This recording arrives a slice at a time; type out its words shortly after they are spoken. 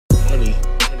money.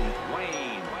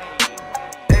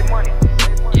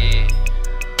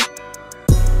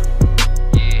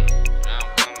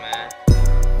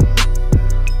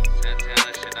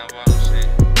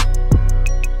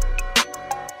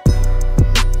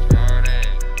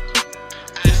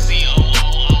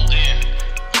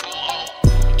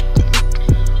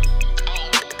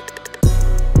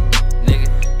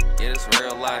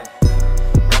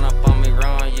 Run up on me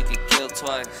wrong, you get killed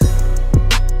twice.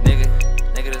 Nigga,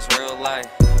 this real life.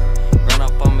 Run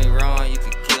up on me wrong, you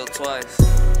get killed twice.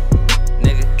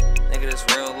 Nigga, this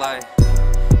real life.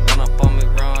 Run up on me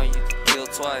wrong, you get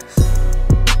killed twice.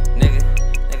 Nigga,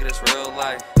 this real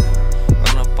life.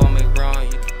 Run up on me wrong,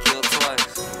 you get killed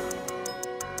twice.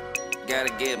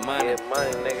 Gotta get money,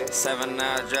 nigga.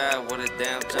 7-hour drive with a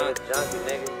damn junkie,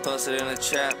 nigga. Posted in the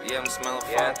trap, yeah, I'm smelling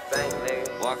funk.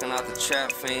 Nigga. Walking out the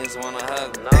trap, fiends wanna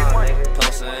hug me. Nigga.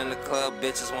 Posted in the club,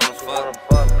 bitches wanna fuck.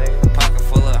 Nigga. Pocket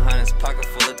full of hundreds, pocket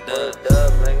full of dubs.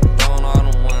 Nigga. Throwing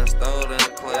all them ones, throw it in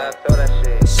the club. Throw that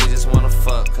shit. She just wanna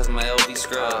fuck, cause my LV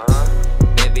scrubs.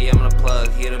 Baby, I'm the plug,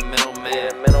 he the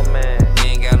middleman. He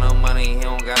ain't got no money, he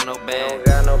don't got no band.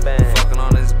 Fucking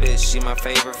on this bitch, she my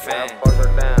favorite fan. Fuck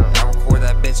her down. I record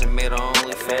that bitch and made her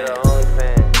only fan.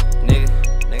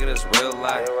 Nigga, this real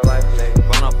life.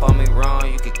 Run up on me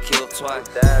wrong, you get killed twice.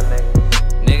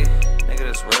 Nigga,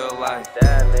 this real life.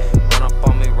 Run up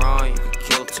on me wrong, you get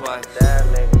killed twice.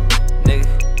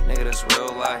 Nigga, this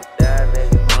real life.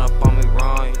 Run up on me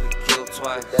wrong, you get killed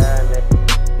twice.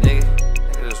 Nigga,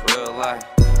 this real life.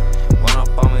 Run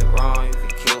up on me wrong, you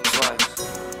get killed twice.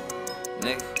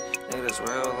 Nigga, this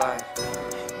real life.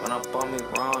 Run up on me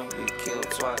wrong, you get killed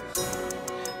twice.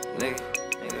 Nigga,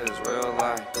 this real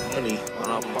life. Money. Run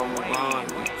up on me wrong,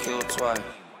 you get killed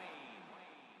twice.